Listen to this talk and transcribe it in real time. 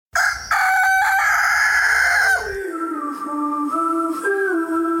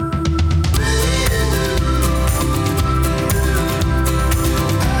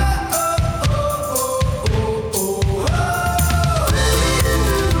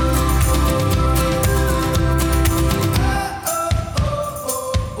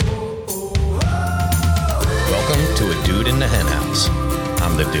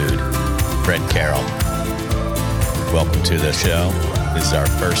to the show. This is our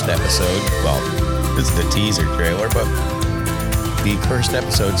first episode. Well, this is the teaser trailer, but the first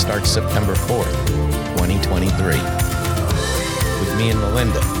episode starts September 4th, 2023, with me and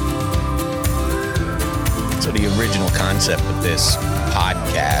Melinda. So the original concept of this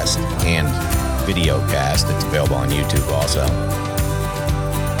podcast and video cast, it's available on YouTube also,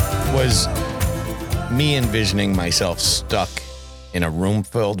 was me envisioning myself stuck in a room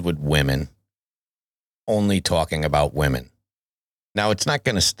filled with women, only talking about women. Now, it's not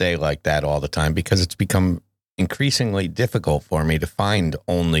going to stay like that all the time because it's become increasingly difficult for me to find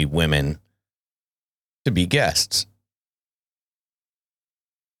only women to be guests.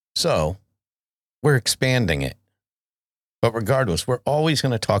 So, we're expanding it. But regardless, we're always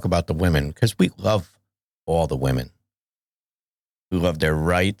going to talk about the women because we love all the women. We love their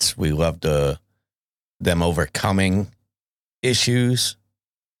rights. We love them overcoming issues.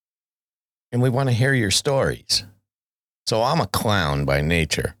 And we want to hear your stories. So I'm a clown by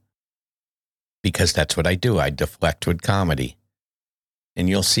nature because that's what I do. I deflect with comedy. And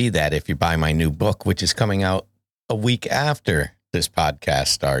you'll see that if you buy my new book, which is coming out a week after this podcast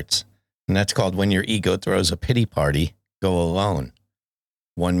starts. And that's called When Your Ego Throws a Pity Party, Go Alone.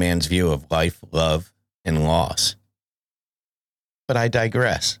 One man's view of life, love, and loss. But I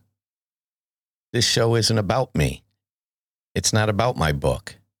digress. This show isn't about me. It's not about my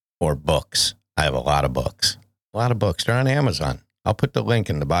book or books. I have a lot of books. A lot of books. They're on Amazon. I'll put the link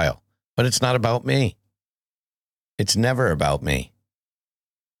in the bio. But it's not about me. It's never about me.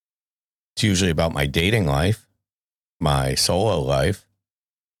 It's usually about my dating life, my solo life,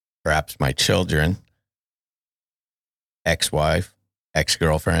 perhaps my children, ex-wife,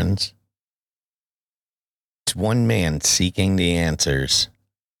 ex-girlfriends. It's one man seeking the answers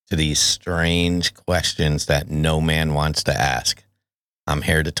to these strange questions that no man wants to ask. I'm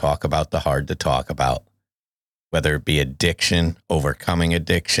here to talk about the hard to talk about, whether it be addiction, overcoming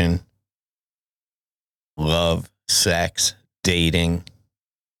addiction, love, sex, dating,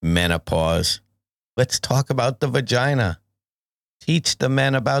 menopause. Let's talk about the vagina. Teach the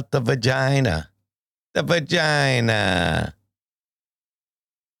men about the vagina. The vagina.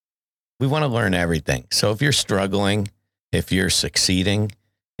 We want to learn everything. So if you're struggling, if you're succeeding,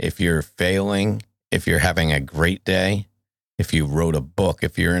 if you're failing, if you're having a great day, if you wrote a book,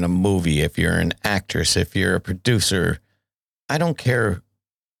 if you're in a movie, if you're an actress, if you're a producer, I don't care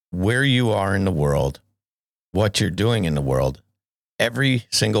where you are in the world, what you're doing in the world. Every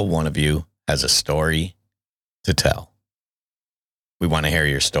single one of you has a story to tell. We want to hear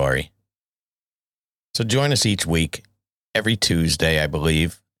your story. So join us each week. Every Tuesday, I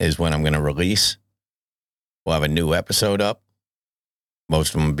believe, is when I'm going to release. We'll have a new episode up.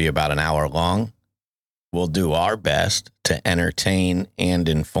 Most of them will be about an hour long. We'll do our best to entertain and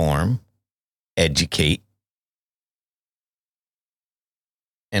inform, educate.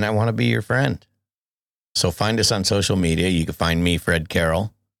 And I want to be your friend. So find us on social media. You can find me, Fred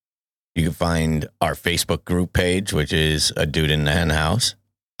Carroll. You can find our Facebook group page, which is A Dude in the Hen House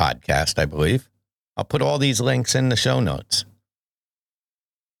podcast, I believe. I'll put all these links in the show notes.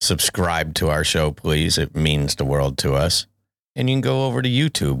 Subscribe to our show, please. It means the world to us. And you can go over to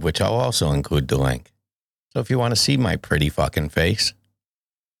YouTube, which I'll also include the link. So if you want to see my pretty fucking face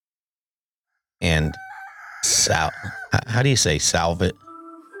and how do you say salve it?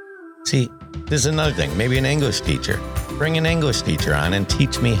 See, this is another thing. Maybe an English teacher. Bring an English teacher on and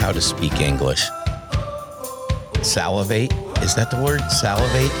teach me how to speak English. Salivate? Is that the word?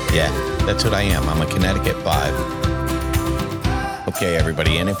 Salivate? Yeah, that's what I am. I'm a Connecticut 5. Okay,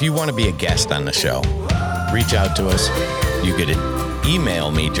 everybody. And if you want to be a guest on the show, reach out to us. You could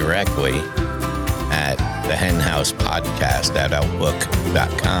email me directly at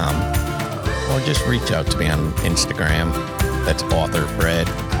thehenhousepodcast@outlook.com, or just reach out to me on Instagram. That's author Fred.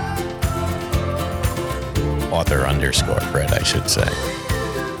 Author_Fred, I should say.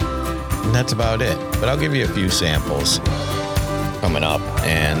 And that's about it. But I'll give you a few samples coming up,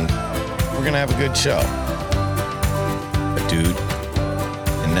 and we're going to have a good show. A Dude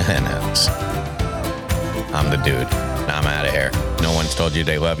in the Hen House. I'm the dude. I'm out of here. No one's told you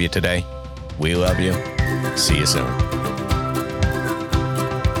they love you today. We love you. See you soon.